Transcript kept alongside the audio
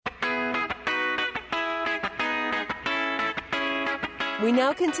We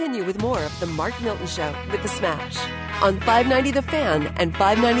now continue with more of The Mark Milton Show with The Smash on 590 The Fan and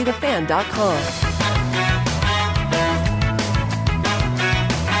 590thefan.com.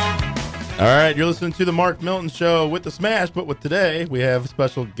 All right, you're listening to The Mark Milton Show with The Smash, but with today, we have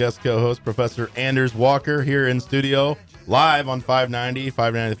special guest co-host Professor Anders Walker here in studio, live on 590,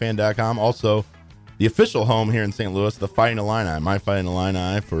 590thefan.com. Also, the official home here in St. Louis, the Fighting Illini, my Fighting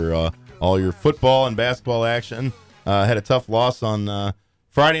Illini, for all your football and basketball action. Had a tough loss on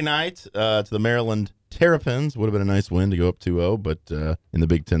Friday night to the Maryland Terrapins. Would have been a nice win to go up 2-0, but in the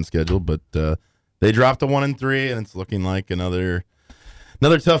Big Ten schedule. But they dropped to 1-3, and it's looking like another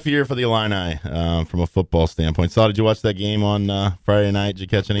tough year for the Illini from a football standpoint. Saul, did you watch that game on Friday night? Did you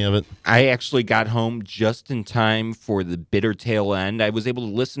catch any of it? I actually got home just in time for the bitter tail end. I was able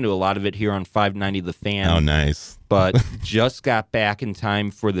to listen to a lot of it here on 590 The Fan. Oh, nice. But just got back in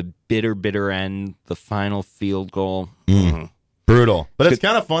time for the bitter end, the final field goal. Brutal. But it's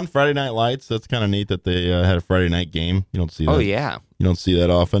kind of fun, Friday Night Lights. That's kind of neat that they had a Friday night game. You don't see that. Oh, yeah. You don't see that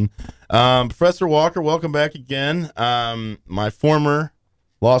often. Professor Walker, welcome back again. My former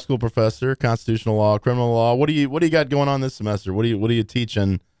law school professor, constitutional law, criminal law. What do you got going on this semester? What are you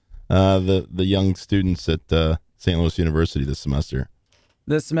teaching the young students at St. Louis University this semester?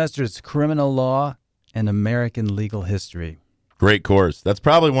 This semester is criminal law and American legal history. Great course. That's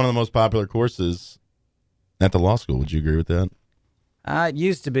probably one of the most popular courses at the law school. Would you agree with that? It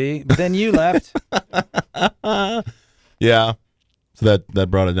used to be, but then you left. Yeah. So that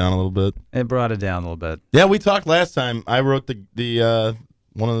brought it down a little bit. It brought it down a little bit. Yeah, we talked last time. I wrote the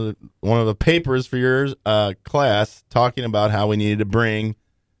one of the papers for your class talking about how we needed to bring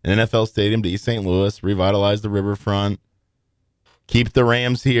an NFL stadium to East St. Louis, revitalize the riverfront, keep the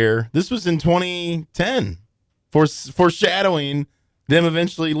Rams here. This was in 2010, foreshadowing them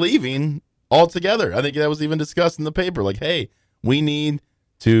eventually leaving altogether. I think that was even discussed in the paper. Like, hey, we need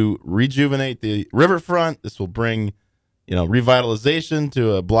to rejuvenate the riverfront. This will bring, revitalization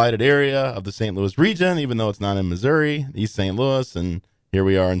to a blighted area of the St. Louis region, even though it's not in Missouri, East St. Louis. And here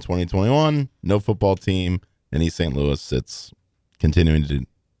we are in 2021, no football team in East St. Louis. It's continuing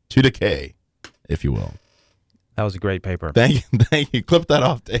to decay, if you will. That was a great paper. Thank you. Clip that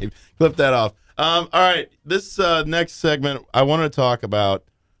off, Dave. Clip that off. All right, this next segment, I want to talk about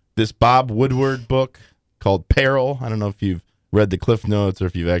this Bob Woodward book called Peril. I don't know if you've read the Cliff Notes or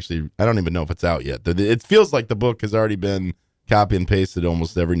if you've actually, I don't even know if it's out yet. It feels like the book has already been copy and pasted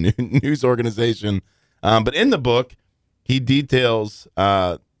almost every news organization. But in the book, he details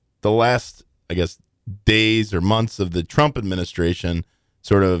the last, days or months of the Trump administration,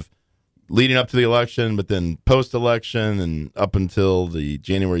 sort of leading up to the election, but then post-election and up until the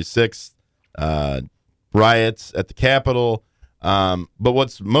January 6th riots at the Capitol. But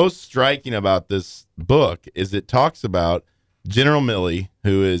what's most striking about this book is it talks about General Milley,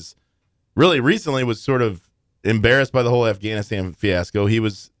 who is really recently was sort of embarrassed by the whole Afghanistan fiasco.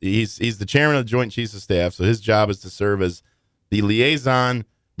 He's the chairman of the Joint Chiefs of Staff, so his job is to serve as the liaison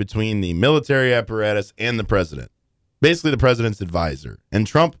between the military apparatus and the president, basically the president's advisor. And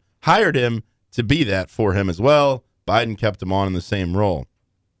Trump hired him to be that for him as well. Biden kept him on in the same role.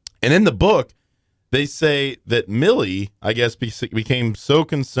 And in the book, they say that Milley, became so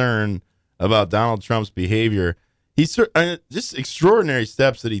concerned about Donald Trump's behavior. He's just extraordinary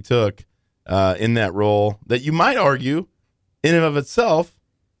steps that he took in that role that you might argue, in and of itself,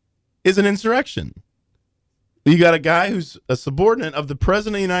 is an insurrection. You got a guy who's a subordinate of the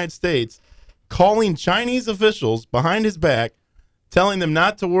president of the United States calling Chinese officials behind his back, telling them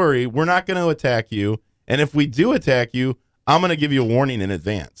not to worry, we're not going to attack you, and if we do attack you, I'm going to give you a warning in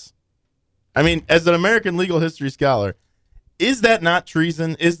advance. I mean, as an American legal history scholar, is that not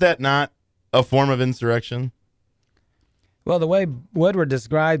treason? Is that not a form of insurrection? Well, the way Woodward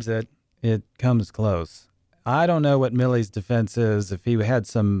describes it, it comes close. I don't know what Milley's defense is, if he had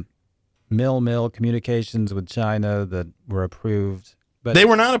some mill communications with China that were approved. But they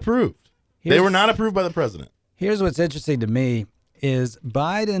were not approved. They were not approved by the president. Here's what's interesting to me is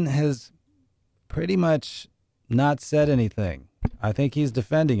Biden has pretty much not said anything. I think he's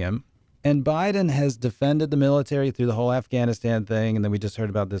defending him. And Biden has defended the military through the whole Afghanistan thing. And then we just heard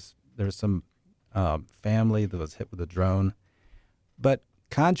about this. There's some family that was hit with a drone. But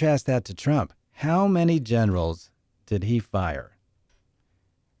contrast that to Trump. How many generals did he fire?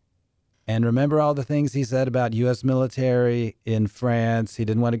 And remember all the things he said about U.S. military in France. He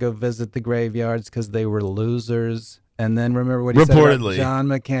didn't want to go visit the graveyards because they were losers. And then remember what he said about John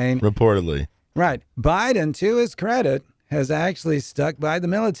McCain. Reportedly. Right. Biden, to his credit, has actually stuck by the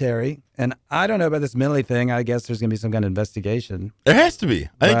military. And I don't know about this Milley thing. I guess there's going to be some kind of investigation. There has to be.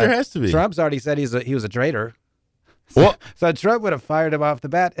 I think there has to be. Trump's already said he was a traitor. So Trump would have fired him off the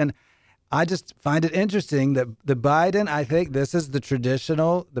bat. And I just find it interesting that the Biden, I think this is the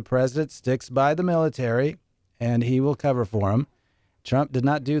traditional, the president sticks by the military and he will cover for him. Trump did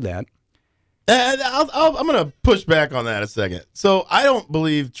not do that. I'm going to push back on that a second. So I don't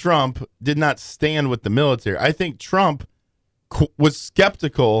believe Trump did not stand with the military. I think Trump was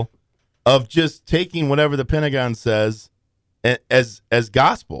skeptical of just taking whatever the Pentagon says as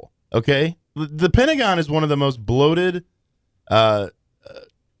gospel. Okay, the Pentagon is one of the most bloated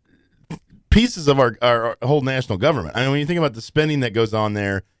pieces of our whole national government. I mean, when you think about the spending that goes on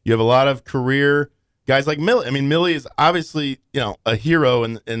there, you have a lot of career guys like Milley. I mean, Milley is obviously, a hero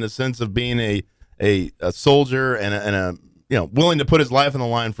in the sense of being a soldier and a willing to put his life on the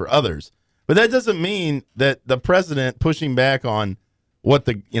line for others. But that doesn't mean that the president pushing back on what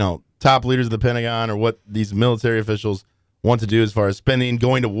the top leaders of the Pentagon or what these military officials want to do as far as spending,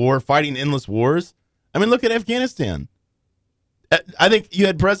 going to war, fighting endless wars. I mean, look at Afghanistan. I think you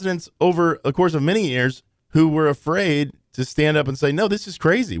had presidents over the course of many years who were afraid to stand up and say, no, this is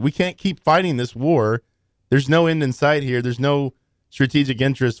crazy. We can't keep fighting this war. There's no end in sight here. There's no strategic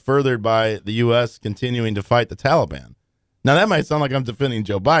interest furthered by the U.S. continuing to fight the Taliban. Now, that might sound like I'm defending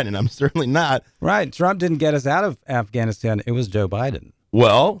Joe Biden. I'm certainly not. Right. Trump didn't get us out of Afghanistan. It was Joe Biden.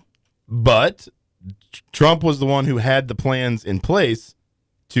 Well, but Trump was the one who had the plans in place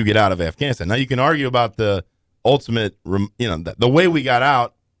to get out of Afghanistan. Now, you can argue about the ultimate, the way we got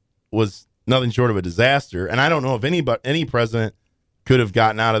out was nothing short of a disaster. And I don't know if any president could have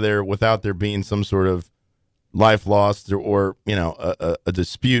gotten out of there without there being some sort of life lost or a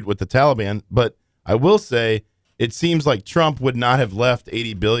dispute with the Taliban. But I will say it seems like Trump would not have left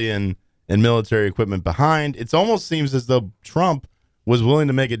 $80 billion in military equipment behind. It almost seems as though Trump was willing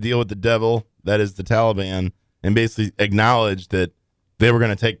to make a deal with the devil, that is the Taliban, and basically acknowledge that they were going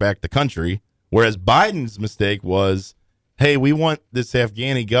to take back the country. Whereas Biden's mistake was, hey, we want this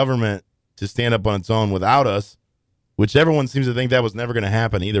Afghani government to stand up on its own without us, which everyone seems to think that was never going to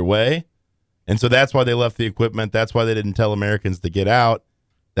happen either way. And so that's why they left the equipment. That's why they didn't tell Americans to get out.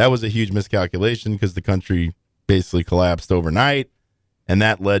 That was a huge miscalculation because the country basically collapsed overnight, and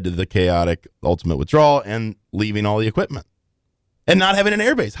that led to the chaotic ultimate withdrawal and leaving all the equipment and not having an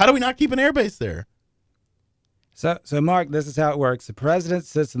airbase. How do we not keep an airbase there? So Mark, this is how it works. The president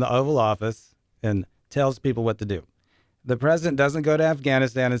sits in the Oval Office and tells people what to do. The president doesn't go to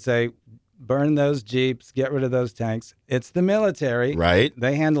Afghanistan and say, burn those Jeeps, get rid of those tanks. It's the military. Right.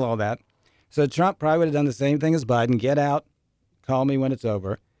 They handle all that. So Trump probably would have done the same thing as Biden. Get out, call me when it's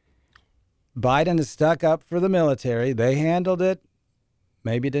over. Biden is stuck up for the military. They handled it.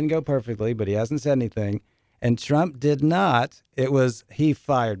 Maybe it didn't go perfectly, but he hasn't said anything. And Trump did not. He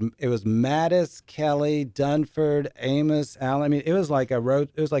fired. It was Mattis, Kelly, Dunford, Amos, Allen. I mean, it was like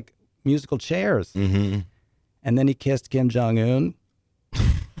musical chairs. Mm-hmm. And then he kissed Kim Jong-un.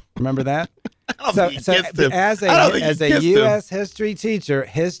 Remember that? As a U.S. history teacher,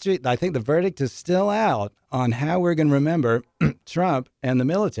 I think the verdict is still out on how we're going to remember Trump and the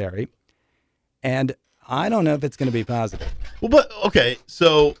military. And I don't know if it's going to be positive. Well, but okay,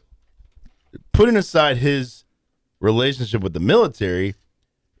 so putting aside his relationship with the military,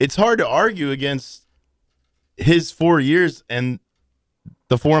 it's hard to argue against his 4 years and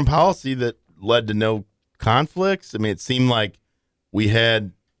the foreign policy that led to no conflicts. I mean, it seemed like we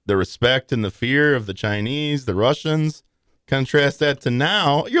had the respect and the fear of the Chinese, the Russians. Contrast that to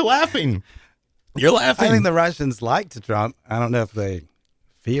now. You're laughing. You're laughing. I think the Russians liked Trump. I don't know if they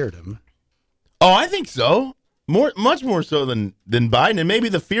feared him. Oh, I think so. Much more so than Biden. And maybe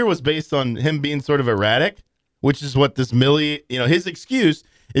the fear was based on him being sort of erratic, which is what this Milley, his excuse,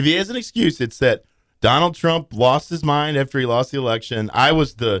 if he has an excuse, it's that Donald Trump lost his mind after he lost the election. I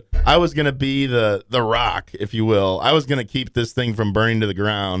was going to be the rock, if you will. I was going to keep this thing from burning to the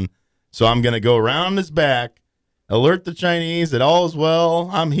ground. So I'm going to go around his back, alert the Chinese that all is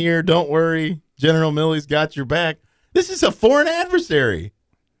well. I'm here. Don't worry. General Milley's got your back. This is a foreign adversary.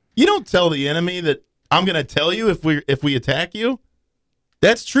 You don't tell the enemy that I'm going to tell you if we attack you.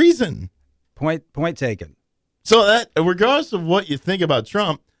 That's treason. Point taken. So that, regardless of what you think about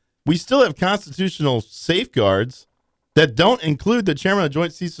Trump, we still have constitutional safeguards that don't include the chairman of the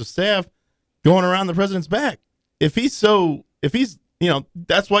Joint Chiefs of Staff going around the president's back. If he's,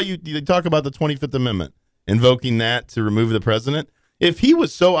 that's why you talk about the 25th Amendment, invoking that to remove the president. If he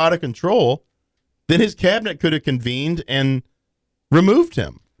was so out of control, then his cabinet could have convened and removed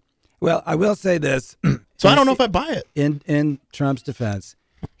him. Well, I will say this. So I don't know if I buy it. In Trump's defense,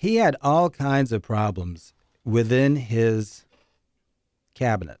 he had all kinds of problems within his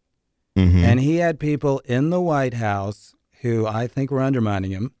cabinet. Mm-hmm. And he had people in the White House who I think were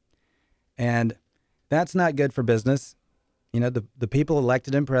undermining him. And That's not good for business. The people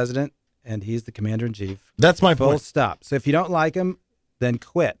elected him president, and he's the commander-in-chief. That's my Full point. stop. So if you don't like him, then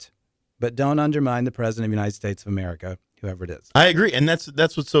quit. But don't undermine the president of the United States of America, whoever it is. I agree, and that's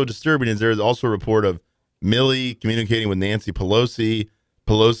what's so disturbing is there is also a report of Milley communicating with Nancy Pelosi,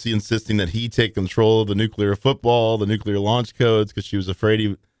 Pelosi insisting that he take control of the nuclear football, the nuclear launch codes, because she was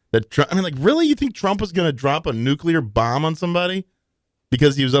afraid really? You think Trump was going to drop a nuclear bomb on somebody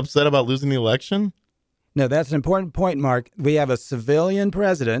because he was upset about losing the election? No, that's an important point, Mark. We have a civilian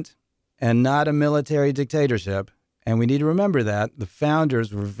president and not a military dictatorship. And we need to remember that the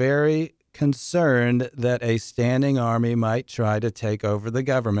founders were very concerned that a standing army might try to take over the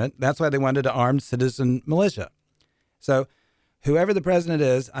government. That's why they wanted an armed citizen militia. So whoever the president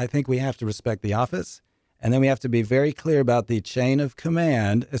is, I think we have to respect the office. And then we have to be very clear about the chain of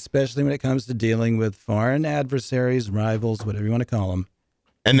command, especially when it comes to dealing with foreign adversaries, rivals, whatever you want to call them.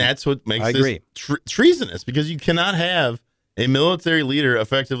 And that's what makes this treasonous, because you cannot have a military leader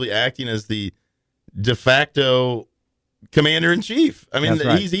effectively acting as the de facto commander-in-chief. I mean,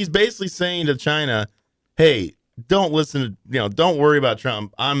 right. he's basically saying to China, hey, don't listen to, don't worry about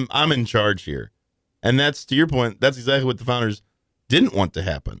Trump. I'm in charge here. And that's, to your point, that's exactly what the founders didn't want to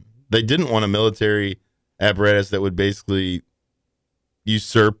happen. They didn't want a military apparatus that would basically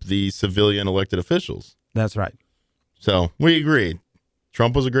usurp the civilian elected officials. That's right. So we agree.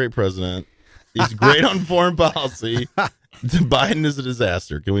 Trump was a great president. He's great on foreign policy. Biden is a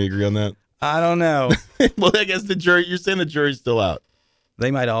disaster. Can we agree on that? I don't know. Well, I guess you're saying the jury's still out. They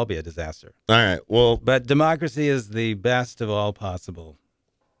might all be a disaster. All right. Well, but democracy is the best of all possible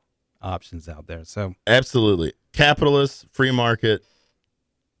options out there. So absolutely. Capitalist, free market,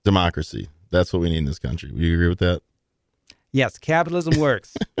 democracy. That's what we need in this country. Would you agree with that? Yes, capitalism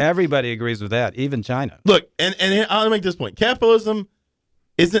works. Everybody agrees with that, even China. Look, and I'll make this point. Capitalism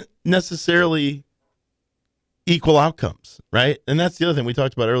isn't necessarily equal outcomes, right? And that's the other thing we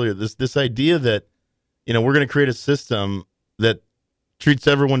talked about earlier, this idea that, we're going to create a system that treats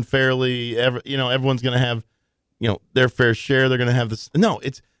everyone fairly, everyone's going to have, their fair share, they're going to have this. No,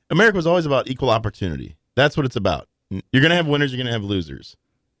 America was always about equal opportunity. That's what it's about. You're going to have winners, you're going to have losers.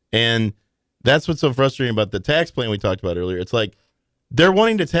 And that's what's so frustrating about the tax plan we talked about earlier. It's like they're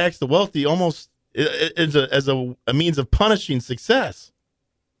wanting to tax the wealthy almost as a means of punishing success,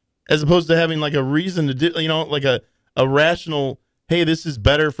 as opposed to having like a reason to do, like a rational, hey, this is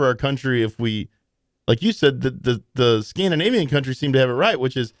better for our country if we, like you said, the Scandinavian countries seem to have it right,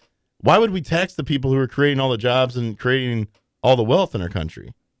 which is, why would we tax the people who are creating all the jobs and creating all the wealth in our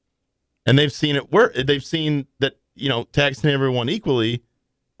country? And they've seen it work. They've seen that, taxing everyone equally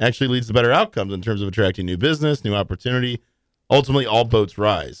actually leads to better outcomes in terms of attracting new business, new opportunity. Ultimately, all boats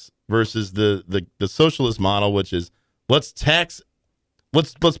rise versus the socialist model, which is let's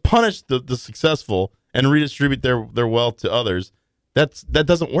punish the successful and redistribute their wealth to others. That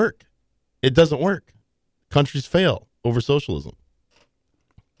doesn't work. It doesn't work. Countries fail over socialism.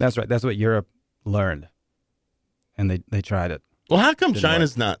 That's right. That's what Europe learned, and they tried it. Well, how come Didn't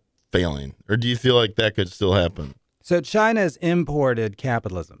China's not failing, or do you feel like that could still happen? So China has imported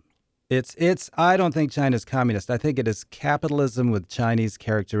capitalism. I don't think China's communist. I think it is capitalism with Chinese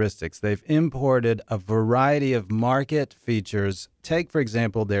characteristics. They've imported a variety of market features. Take, for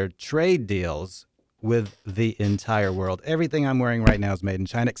example, their trade deals with the entire world. Everything I'm wearing right now is made in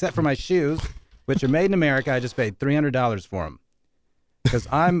China, except for my shoes, which are made in America. I just paid $300 for them because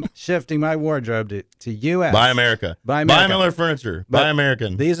I'm shifting my wardrobe to U.S. Buy America. Buy America. Buy Miller Furniture. Buy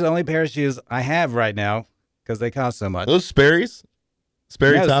American. These are the only pair of shoes I have right now because they cost so much. Those Sperry's?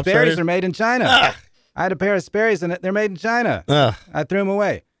 Sperry no, top Sperry's siders? are made in China. I had a pair of Sperry's and they're made in China. I threw them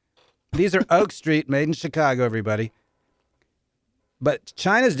away. These are Oak Street, made in Chicago, everybody. But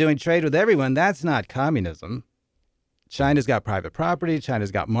China's doing trade with everyone. That's not communism. China's got private property.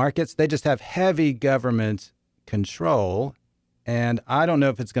 China's got markets. They just have heavy government control. And I don't know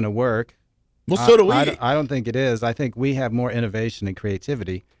if it's going to work. Well, so do we. I don't think it is. I think we have more innovation and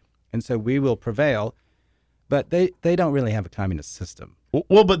creativity. And so we will prevail. But they don't really have a communist system.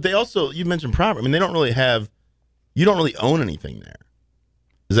 Well, but they also, you mentioned property. I mean, you don't really own anything there.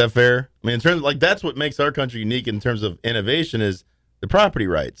 Is that fair? I mean, in terms of, like, that's what makes our country unique in terms of innovation is the property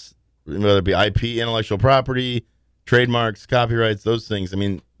rights, whether it be IP, intellectual property, trademarks, copyrights, those things. I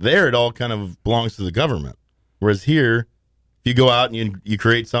mean, there it all kind of belongs to the government. Whereas here, if you go out and you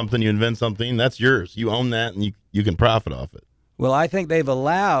create something, you invent something, that's yours. You own that and you can profit off it. Well, I think they've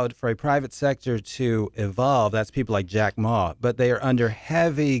allowed for a private sector to evolve. That's people like Jack Ma, but they are under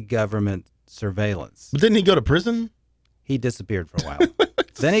heavy government surveillance. But didn't he go to prison? He disappeared for a while.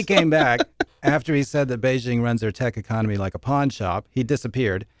 Then he came back. after he said that Beijing runs their tech economy like a pawn shop. He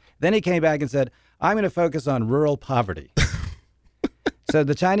disappeared. Then he came back and said, I'm going to focus on rural poverty. So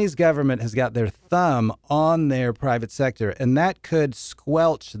the Chinese government has got their thumb on their private sector, and that could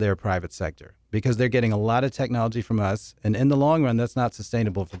squelch their private sector because they're getting a lot of technology from us, and in the long run, that's not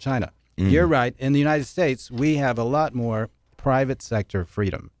sustainable for China. You're right. In the United States, we have a lot more private sector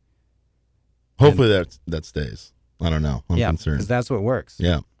freedom. Hopefully that stays. I don't know. I'm Yeah, concerned. because that's what works.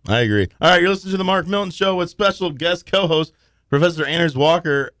 Yeah, I agree. All right, you're listening to the Mark Milton Show with special guest co-host Professor Anders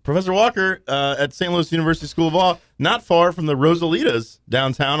Walker. Professor Walker at St. Louis University School of Law, not far from the Rosalitas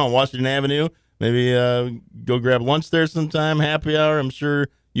downtown on Washington Avenue. Maybe go grab lunch there sometime, happy hour. I'm sure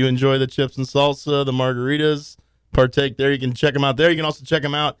you enjoy the chips and salsa, the margaritas. Partake there. You can check them out there. You can also check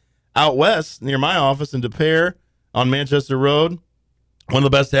them out west near my office in De Pere on Manchester Road. One of the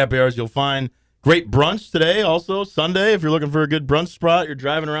best happy hours you'll find. Great brunch today, also Sunday. If you're looking for a good brunch spot, you're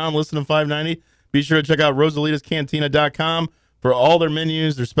driving around listening to 590, be sure to check out rosalitascantina.com for all their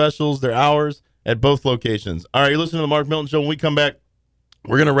menus, their specials, their hours at both locations. All right, you're listening to the Mark Milton Show. When we come back,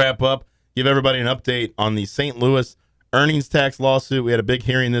 we're going to wrap up, give everybody an update on the St. Louis earnings tax lawsuit. We had a big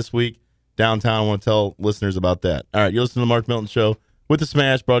hearing this week downtown. I want to tell listeners about that. All right, you're listening to the Mark Milton Show with The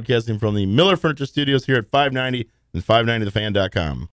Smash, broadcasting from the Miller Furniture Studios here at 590 and 590thefan.com.